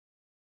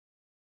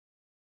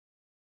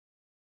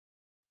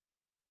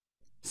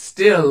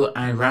Still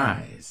I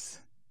rise.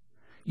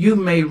 You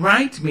may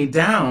write me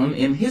down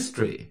in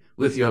history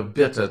with your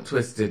bitter,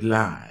 twisted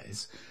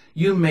lies.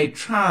 You may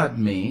trod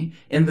me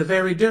in the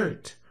very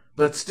dirt,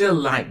 but still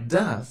like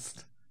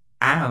dust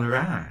I'll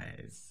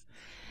rise.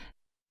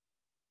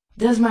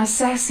 Does my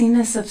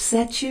sassiness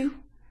upset you?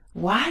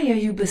 Why are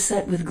you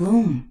beset with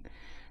gloom?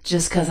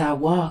 Just 'cause I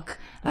walk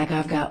like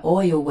I've got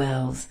oil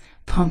wells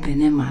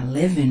pumping in my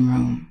living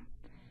room.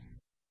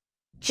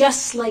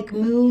 Just like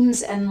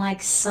moons and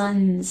like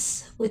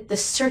suns, with the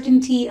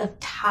certainty of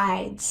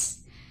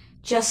tides,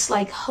 just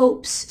like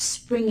hopes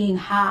springing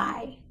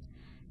high,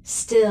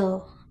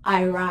 still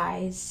I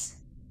rise.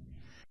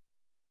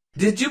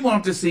 Did you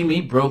want to see me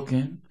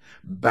broken,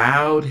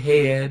 bowed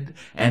head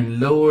and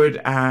lowered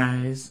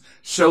eyes,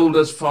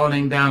 shoulders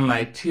falling down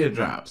like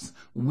teardrops,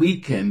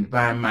 weakened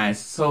by my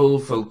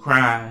soulful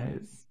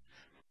cries?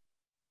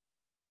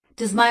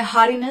 Does my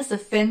haughtiness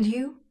offend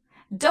you?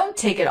 Don't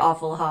take it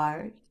awful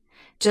hard.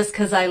 Just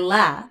 'cause I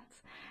laugh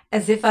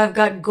as if I've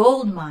got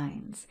gold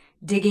mines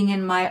digging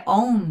in my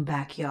own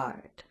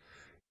backyard.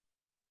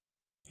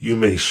 You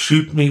may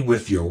shoot me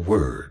with your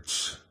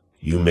words.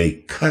 You may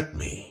cut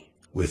me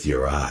with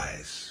your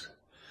eyes.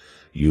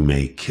 You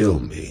may kill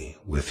me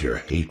with your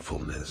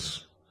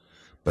hatefulness.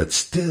 But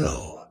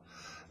still,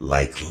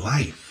 like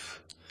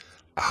life,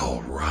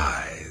 I'll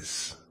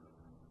rise.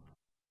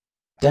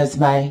 Does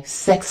my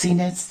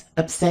sexiness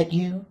upset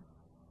you?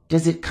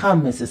 Does it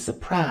come as a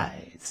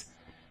surprise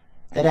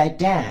that I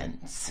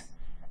dance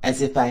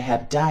as if I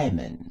have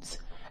diamonds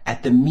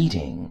at the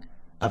meeting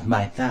of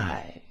my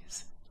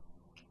thighs?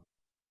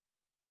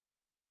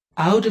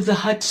 Out of the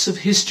huts of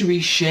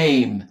history's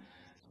shame,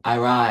 I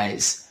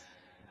rise.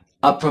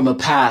 Up from a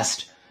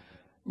past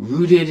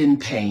rooted in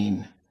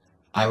pain,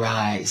 I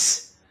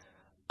rise.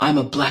 I'm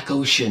a black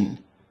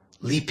ocean,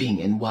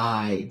 leaping and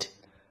wide,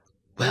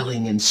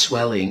 welling and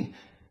swelling,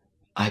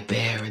 I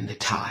bear in the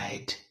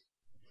tide.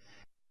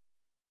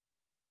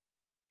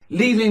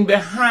 Leaving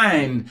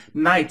behind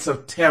nights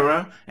of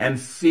terror and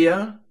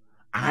fear,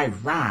 I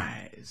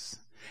rise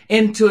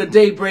into a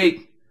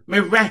daybreak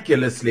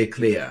miraculously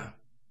clear.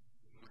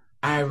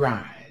 I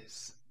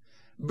rise,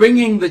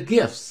 bringing the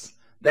gifts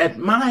that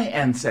my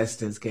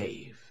ancestors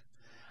gave.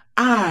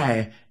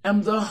 I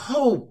am the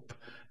hope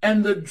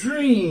and the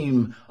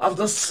dream of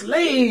the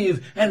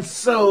slave, and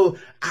so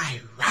I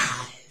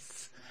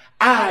rise,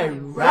 I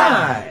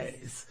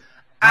rise,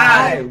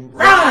 I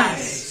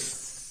rise.